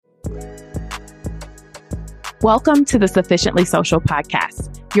Welcome to the Sufficiently Social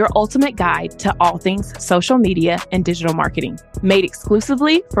podcast, your ultimate guide to all things social media and digital marketing, made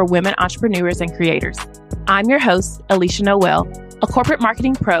exclusively for women entrepreneurs and creators. I'm your host, Alicia Noel, a corporate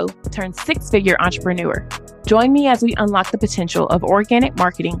marketing pro turned six-figure entrepreneur. Join me as we unlock the potential of organic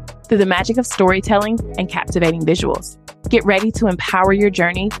marketing through the magic of storytelling and captivating visuals. Get ready to empower your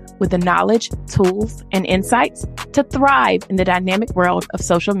journey with the knowledge, tools, and insights to thrive in the dynamic world of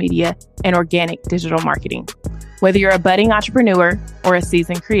social media and organic digital marketing. Whether you're a budding entrepreneur or a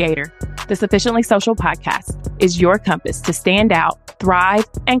seasoned creator, the Sufficiently Social podcast is your compass to stand out, thrive,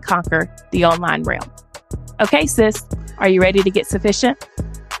 and conquer the online realm. Okay, sis, are you ready to get sufficient?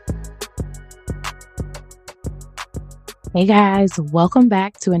 Hey guys, welcome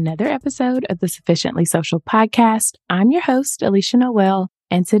back to another episode of the Sufficiently Social podcast. I'm your host, Alicia Noel,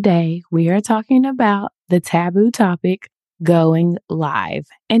 and today we are talking about the taboo topic, going live.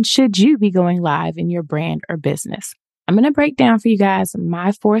 And should you be going live in your brand or business? I'm going to break down for you guys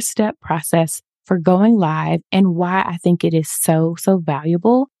my 4-step process for going live and why I think it is so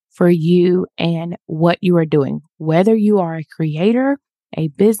valuable for you and what you are doing. Whether you are a creator, a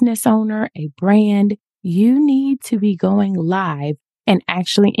business owner, a brand, you need to be going live and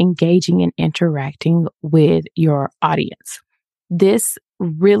actually engaging and interacting with your audience. This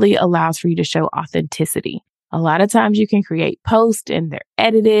really allows for you to show authenticity. A lot of times you can create posts and they're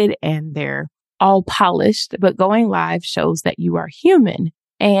edited and they're all polished, but going live shows that you are human.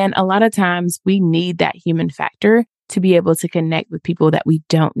 And a lot of times we need that human factor to be able to connect with people that we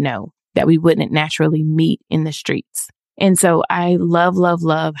don't know, that we wouldn't naturally meet in the streets. And so I love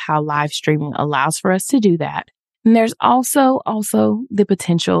how live streaming allows for us to do that. And there's also the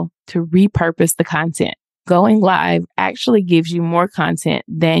potential to repurpose the content. Going live actually gives you more content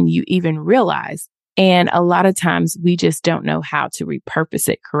than you even realize. And a lot of times we just don't know how to repurpose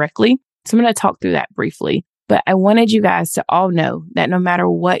it correctly. So I'm going to talk through that briefly. But I wanted you guys to all know that no matter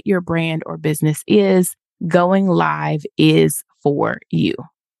what your brand or business is, going live is for you.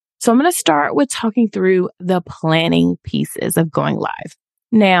 So I'm going to start with talking through the planning pieces of going live.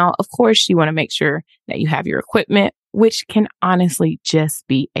 Now, of course, you want to make sure that you have your equipment, which can honestly just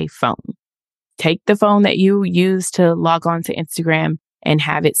be a phone. Take the phone that you use to log on to Instagram and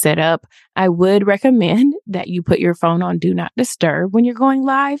have it set up. I would recommend that you put your phone on Do Not Disturb when you're going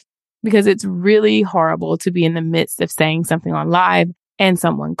live, because it's really horrible to be in the midst of saying something on live and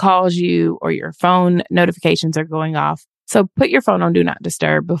someone calls you or your phone notifications are going off. So put your phone on Do Not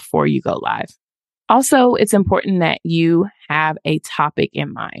Disturb before you go live. Also, it's important that you have a topic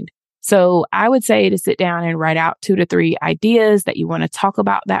in mind. So I would say to sit down and write out 2 to 3 ideas that you want to talk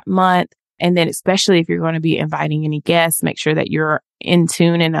about that month. And then especially if you're going to be inviting any guests, make sure that you're in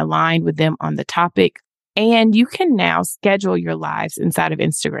tune and aligned with them on the topic. And you can now schedule your lives inside of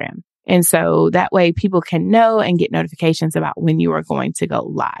Instagram. And so that way people can know and get notifications about when you are going to go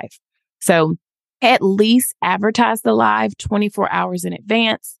live. So at least advertise the live 24 hours in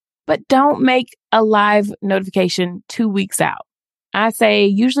advance, but don't make a live notification 2 weeks out. I say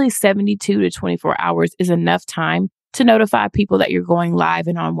usually 72 to 24 hours is enough time to notify people that you're going live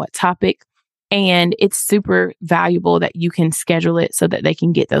and on what topic. And it's super valuable that you can schedule it so that they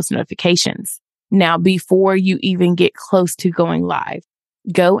can get those notifications. Now, before you even get close to going live,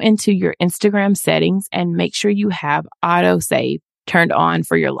 go into your Instagram settings and make sure you have auto save turned on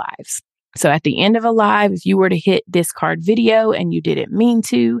for your lives. So at the end of a live, if you were to hit discard video and you didn't mean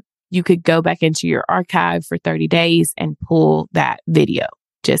to, you could go back into your archive for 30 days and pull that video.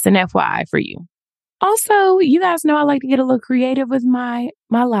 Just an FYI for you. Also, you guys know I like to get a little creative with my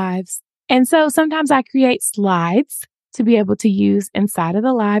lives. And so sometimes I create slides to be able to use inside of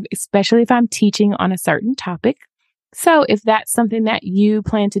the live, especially if I'm teaching on a certain topic. So if that's something that you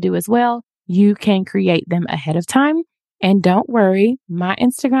plan to do as well, you can create them ahead of time. And don't worry, my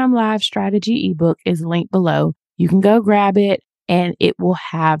Instagram live strategy ebook is linked below. You can go grab it and it will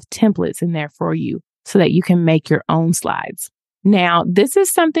have templates in there for you so that you can make your own slides. Now, this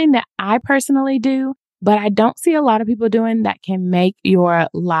is something that I personally do, but I don't see a lot of people doing that can make your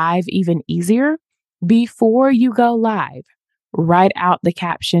live even easier. Before you go live, write out the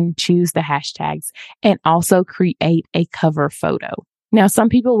caption, choose the hashtags, and also create a cover photo. Now, some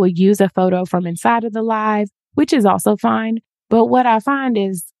people will use a photo from inside of the live, which is also fine. But what I find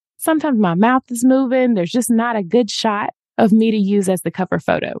is sometimes my mouth is moving. There's just not a good shot of me to use as the cover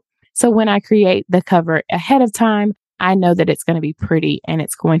photo. So when I create the cover ahead of time, I know that it's going to be pretty and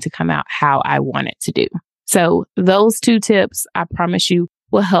it's going to come out how I want it to do. So those 2 tips, I promise you,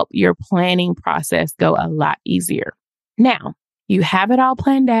 will help your planning process go a lot easier. Now, you have it all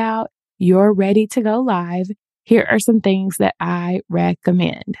planned out. You're ready to go live. Here are some things that I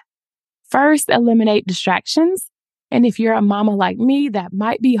recommend. First, eliminate distractions. And if you're a mama like me, that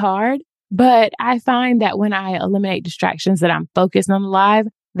might be hard. But I find that when I eliminate distractions, that I'm focused on the live,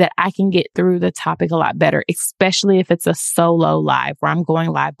 that I can get through the topic a lot better, especially if it's a solo live where I'm going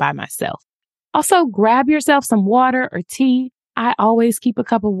live by myself. Also, grab yourself some water or tea. I always keep a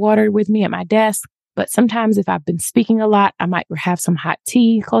cup of water with me at my desk, but sometimes if I've been speaking a lot, I might have some hot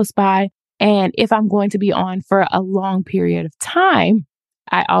tea close by. And if I'm going to be on for a long period of time,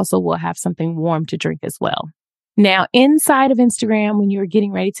 I also will have something warm to drink as well. Now, inside of Instagram, when you're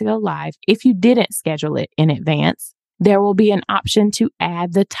getting ready to go live, if you didn't schedule it in advance, there will be an option to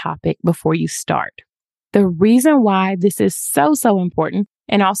add the topic before you start. The reason why this is so important,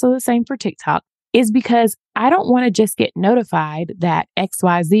 and also the same for TikTok, is because I don't want to just get notified that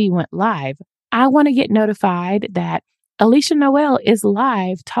XYZ went live. I want to get notified that Alicia Noel is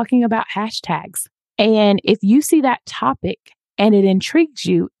live talking about hashtags. And if you see that topic and it intrigues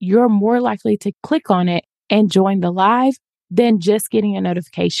you, you're more likely to click on it and join the live than just getting a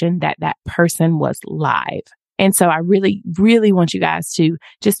notification that that person was live. And so I really want you guys to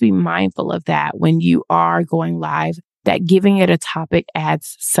just be mindful of that when you are going live, that giving it a topic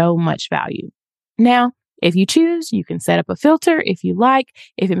adds so much value. Now, if you choose, you can set up a filter if you like,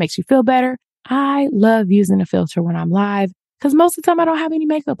 if it makes you feel better. I love using a filter when I'm live because most of the time I don't have any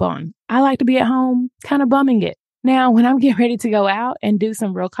makeup on. I like to be at home kind of bumming it. Now, when I'm getting ready to go out and do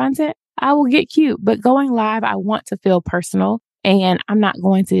some real content, I will get cute, but going live, I want to feel personal and I'm not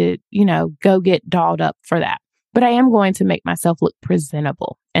going to, go get dolled up for that. But I am going to make myself look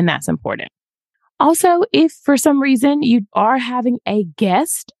presentable, and that's important. Also, if for some reason you are having a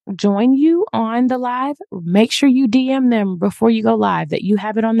guest join you on the live, make sure you DM them before you go live, that you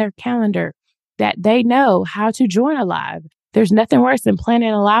have it on their calendar, that they know how to join a live. There's nothing worse than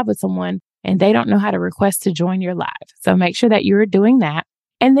planning a live with someone and they don't know how to request to join your live. So make sure that you're doing that.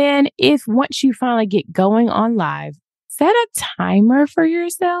 And then if once you finally get going on live, set a timer for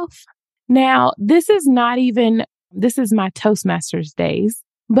yourself. Now, this is my Toastmasters days.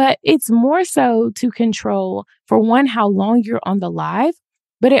 But it's more so to control, for one, how long you're on the live,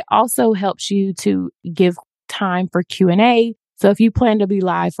 but it also helps you to give time for Q&A. So if you plan to be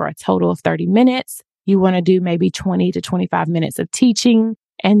live for a total of 30 minutes, you want to do maybe 20 to 25 minutes of teaching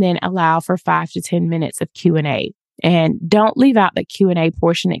and then allow for 5 to 10 minutes of Q&A. And don't leave out the Q&A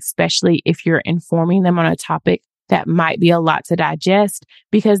portion, especially if you're informing them on a topic that might be a lot to digest,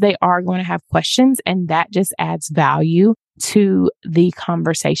 because they are going to have questions and that just adds value to the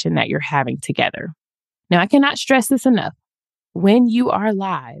conversation that you're having together. Now, I cannot stress this enough. When you are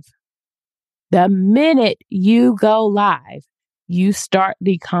live, the minute you go live, you start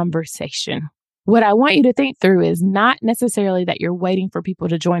the conversation. What I want you to think through is not necessarily that you're waiting for people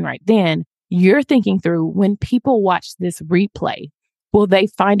to join right then. You're thinking through, when people watch this replay, will they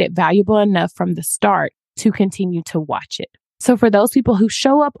find it valuable enough from the start to continue to watch it? So for those people who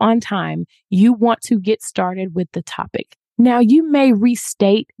show up on time, you want to get started with the topic. Now, you may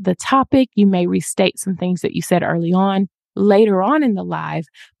restate the topic. You may restate some things that you said early on, later on in the live,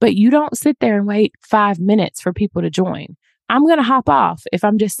 but you don't sit there and wait 5 minutes for people to join. I'm going to hop off if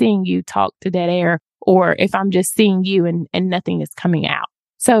I'm just seeing you talk to dead air, or if I'm just seeing you and nothing is coming out.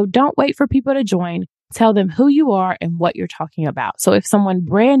 So don't wait for people to join. Tell them who you are and what you're talking about. So if someone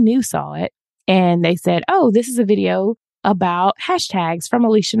brand new saw it and they said, oh, this is a video about hashtags from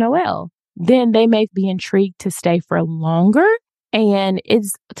Alicia Noel, then they may be intrigued to stay for longer. And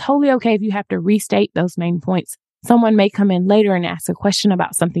it's totally okay if you have to restate those main points. Someone may come in later and ask a question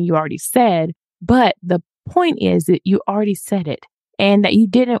about something you already said, but the point is that you already said it and that you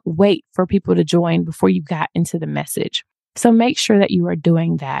didn't wait for people to join before you got into the message. So make sure that you are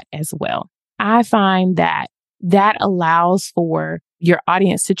doing that as well. I find that allows for your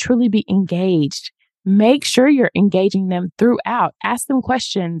audience to truly be engaged. Make sure you're engaging them throughout. Ask them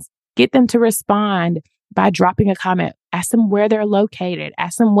questions. Get them to respond by dropping a comment. Ask them where they're located.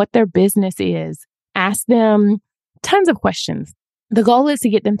 Ask them what their business is. Ask them tons of questions. The goal is to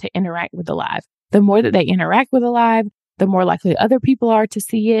get them to interact with the live. The more that they interact with the live, the more likely other people are to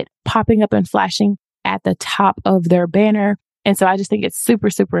see it popping up and flashing at the top of their banner. And so I just think it's super,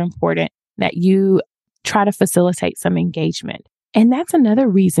 super important that you try to facilitate some engagement. And that's another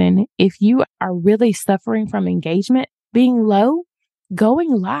reason, if you are really suffering from engagement being low,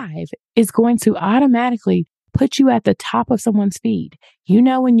 going live is going to automatically put you at the top of someone's feed. You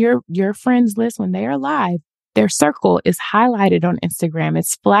know, when your friends list, when they are live, their circle is highlighted on Instagram.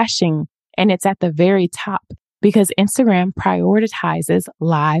 It's flashing and it's at the very top because Instagram prioritizes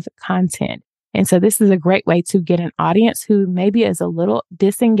live content. And so this is a great way to get an audience who maybe is a little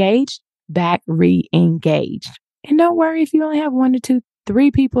disengaged back re-engaged. And don't worry if you only have 1 to 2,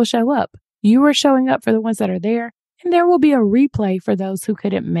 3 people show up. You are showing up for the ones that are there, and there will be a replay for those who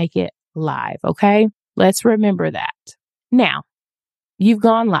couldn't make it live. Okay. Let's remember that. Now, you've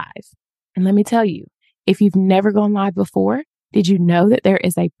gone live. And let me tell you, if you've never gone live before, did you know that there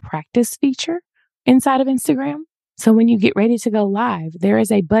is a practice feature inside of Instagram? So when you get ready to go live, there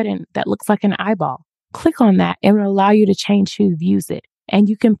is a button that looks like an eyeball. Click on that and it will allow you to change who views it, and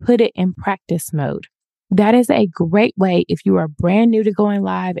you can put it in practice mode. That is a great way if you are brand new to going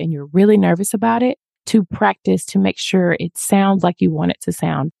live and you're really nervous about it, to practice to make sure it sounds like you want it to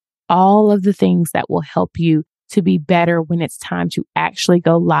sound. All of the things that will help you to be better when it's time to actually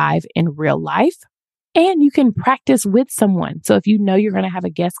go live in real life. And you can practice with someone. So if you know you're going to have a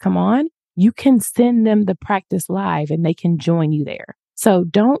guest come on, you can send them the practice live and they can join you there. So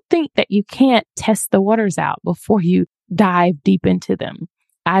don't think that you can't test the waters out before you dive deep into them.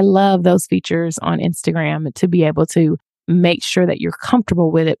 I love those features on Instagram to be able to make sure that you're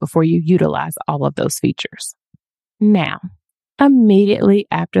comfortable with it before you utilize all of those features. Now, immediately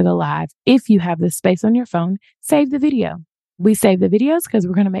after the live, if you have the space on your phone, save the video. We save the videos because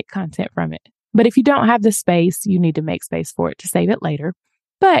we're going to make content from it. But if you don't have the space, you need to make space for it to save it later.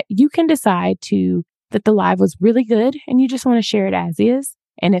 But you can decide that the live was really good and you just want to share it as is.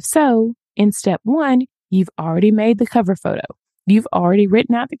 And if so, in step 1, you've already made the cover photo. You've already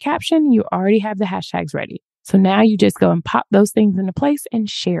written out the caption. You already have the hashtags ready. So now you just go and pop those things into place and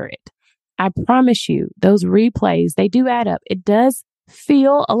share it. I promise you, those replays, they do add up. It does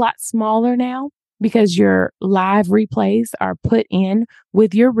feel a lot smaller now because your live replays are put in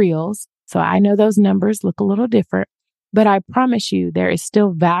with your reels. So I know those numbers look a little different, but I promise you there is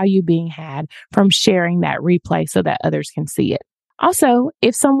still value being had from sharing that replay so that others can see it. Also,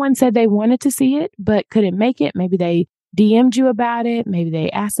 if someone said they wanted to see it but couldn't make it, maybe they DM'd you about it, maybe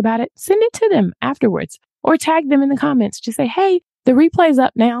they asked about it, send it to them afterwards or tag them in the comments. Just say, hey, the replay's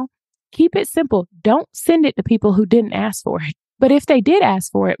up now. Keep it simple. Don't send it to people who didn't ask for it. But if they did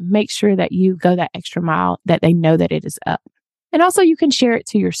ask for it, make sure that you go that extra mile, that they know that it is up. And also you can share it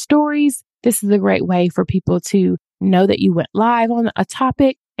to your stories. This is a great way for people to know that you went live on a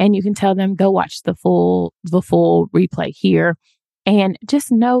topic, and you can tell them, go watch the full replay here, and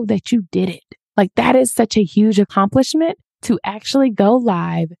just know that you did it. Like, that is such a huge accomplishment to actually go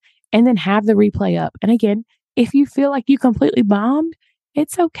live and then have the replay up. And again, if you feel like you completely bombed,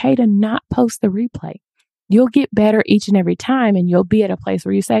 it's okay to not post the replay. You'll get better each and every time, and you'll be at a place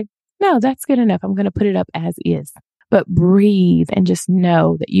where you say, no, that's good enough. I'm going to put it up as is. But breathe and just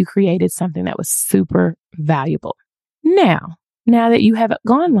know that you created something that was super valuable. Now that you have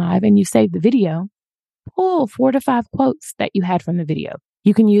gone live and you saved the video, pull 4 to 5 quotes that you had from the video.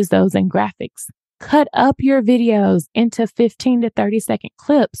 You can use those in graphics. Cut up your videos into 15 to 30-second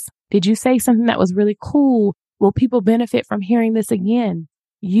clips. Did you say something that was really cool? Will people benefit from hearing this again?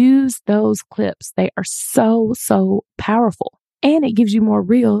 Use those clips. They are so, so powerful. And it gives you more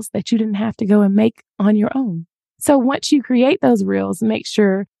reels that you didn't have to go and make on your own. So once you create those reels, make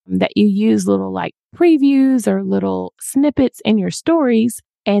sure that you use little like previews or little snippets in your stories.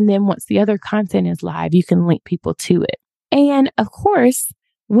 And then once the other content is live, you can link people to it. And of course,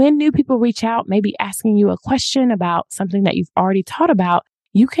 when new people reach out, maybe asking you a question about something that you've already taught about,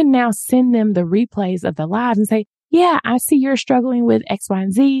 you can now send them the replays of the lives and say, yeah, I see you're struggling with X, Y,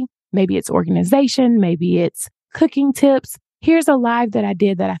 and Z. Maybe it's organization. Maybe it's cooking tips. Here's a live that I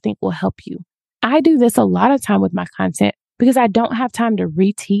did that I think will help you. I do this a lot of time with my content because I don't have time to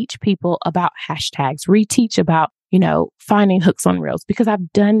reteach people about hashtags, reteach about, finding hooks on reels, because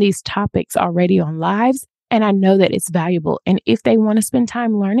I've done these topics already on lives and I know that it's valuable. And if they want to spend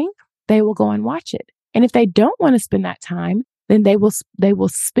time learning, they will go and watch it. And if they don't want to spend that time, then they will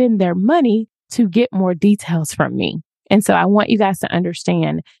spend their money to get more details from me. And so I want you guys to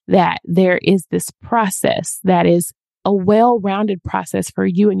understand that there is this process that is a well-rounded process for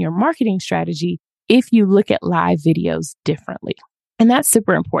you and your marketing strategy if you look at live videos differently. And that's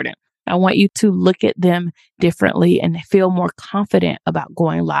super important. I want you to look at them differently and feel more confident about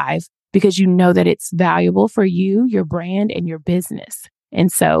going live because you know that it's valuable for you, your brand, and your business.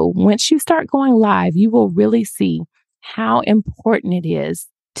 And so once you start going live, you will really see how important it is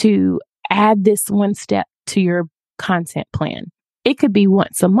to add this one step to your content plan. It could be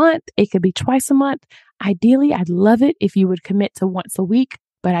once a month. It could be twice a month. Ideally, I'd love it if you would commit to once a week,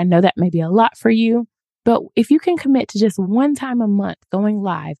 but I know that may be a lot for you. But if you can commit to just one time a month going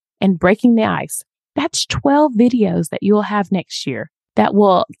live and breaking the ice, that's 12 videos that you'll have next year that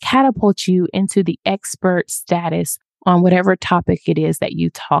will catapult you into the expert status on whatever topic it is that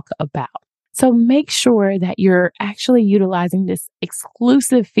you talk about. So make sure that you're actually utilizing this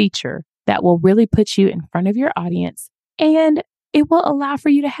exclusive feature that will really put you in front of your audience and It will allow for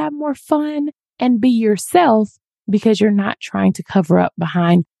you to have more fun and be yourself because you're not trying to cover up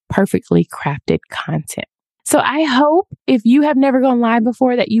behind perfectly crafted content. So I hope if you have never gone live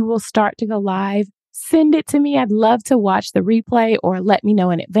before that you will start to go live. Send it to me. I'd love to watch the replay or let me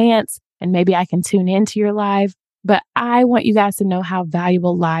know in advance and maybe I can tune into your live. But I want you guys to know how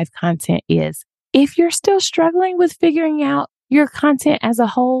valuable live content is. If you're still struggling with figuring out your content as a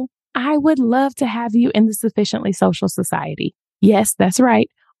whole, I would love to have you in the Sufficiently Social Society. Yes, that's right.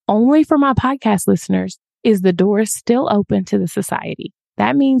 Only for my podcast listeners is the door still open to the society.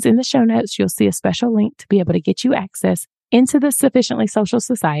 That means in the show notes, you'll see a special link to be able to get you access into the Sufficiently Social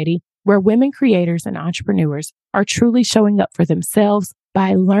Society, where women creators and entrepreneurs are truly showing up for themselves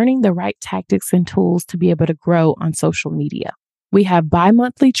by learning the right tactics and tools to be able to grow on social media. We have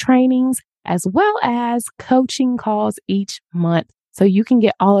bi-monthly trainings as well as coaching calls each month, so you can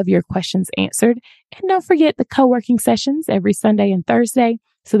get all of your questions answered. And don't forget the co-working sessions every Sunday and Thursday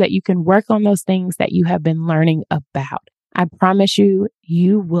so that you can work on those things that you have been learning about. I promise you,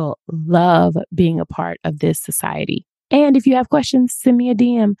 you will love being a part of this society. And if you have questions, send me a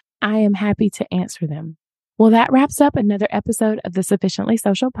DM. I am happy to answer them. Well, that wraps up another episode of the Sufficiently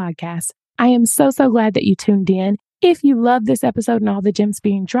Social Podcast. I am so glad that you tuned in. If you love this episode and all the gems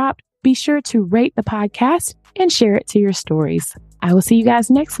being dropped, be sure to rate the podcast and share it to your stories. I will see you guys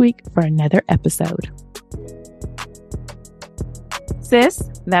next week for another episode. Sis,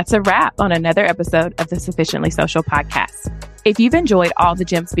 that's a wrap on another episode of the Sufficiently Social Podcast. If you've enjoyed all the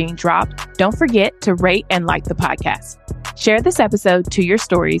gems being dropped, don't forget to rate and like the podcast. Share this episode to your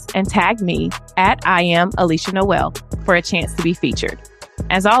stories and tag me at I am Alicia Noel for a chance to be featured.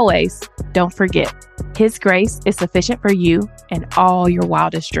 As always, don't forget, His grace is sufficient for you and all your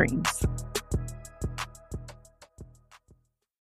wildest dreams.